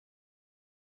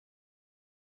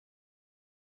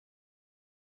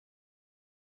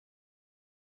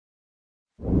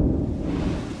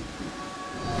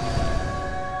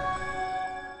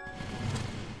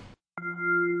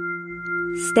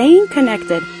Staying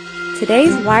connected.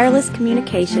 Today's wireless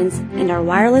communications and our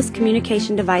wireless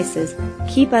communication devices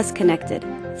keep us connected,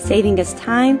 saving us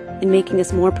time and making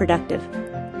us more productive.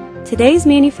 Today's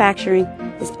manufacturing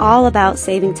is all about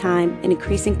saving time and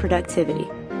increasing productivity.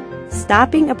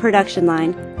 Stopping a production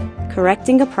line,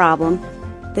 correcting a problem,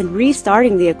 then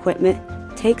restarting the equipment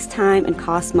takes time and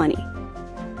costs money.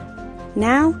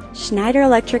 Now, Schneider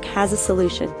Electric has a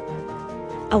solution.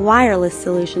 A wireless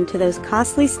solution to those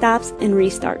costly stops and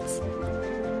restarts.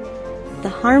 The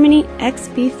Harmony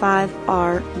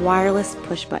XB5R wireless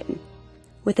push button.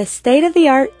 With a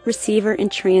state-of-the-art receiver and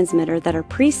transmitter that are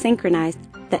pre-synchronized,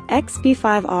 the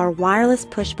XB5R wireless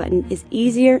push button is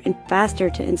easier and faster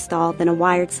to install than a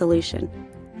wired solution,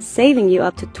 saving you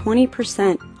up to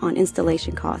 20% on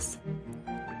installation costs.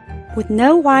 With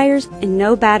no wires and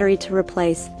no battery to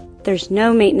replace, there's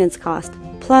no maintenance cost,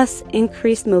 plus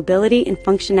increased mobility and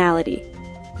functionality.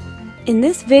 In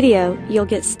this video, you'll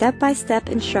get step-by-step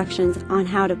instructions on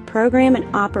how to program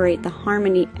and operate the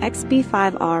Harmony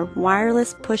XB5R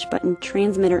wireless push-button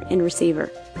transmitter and receiver.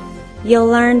 You'll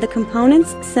learn the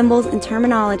components, symbols, and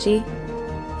terminology.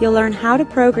 You'll learn how to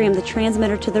program the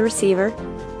transmitter to the receiver,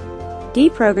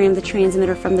 deprogram the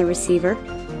transmitter from the receiver,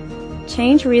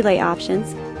 change relay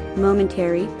options,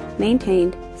 momentary,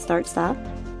 maintained, start-stop,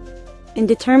 and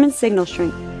determine signal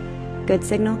strength, good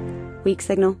signal, weak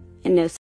signal, and no signal.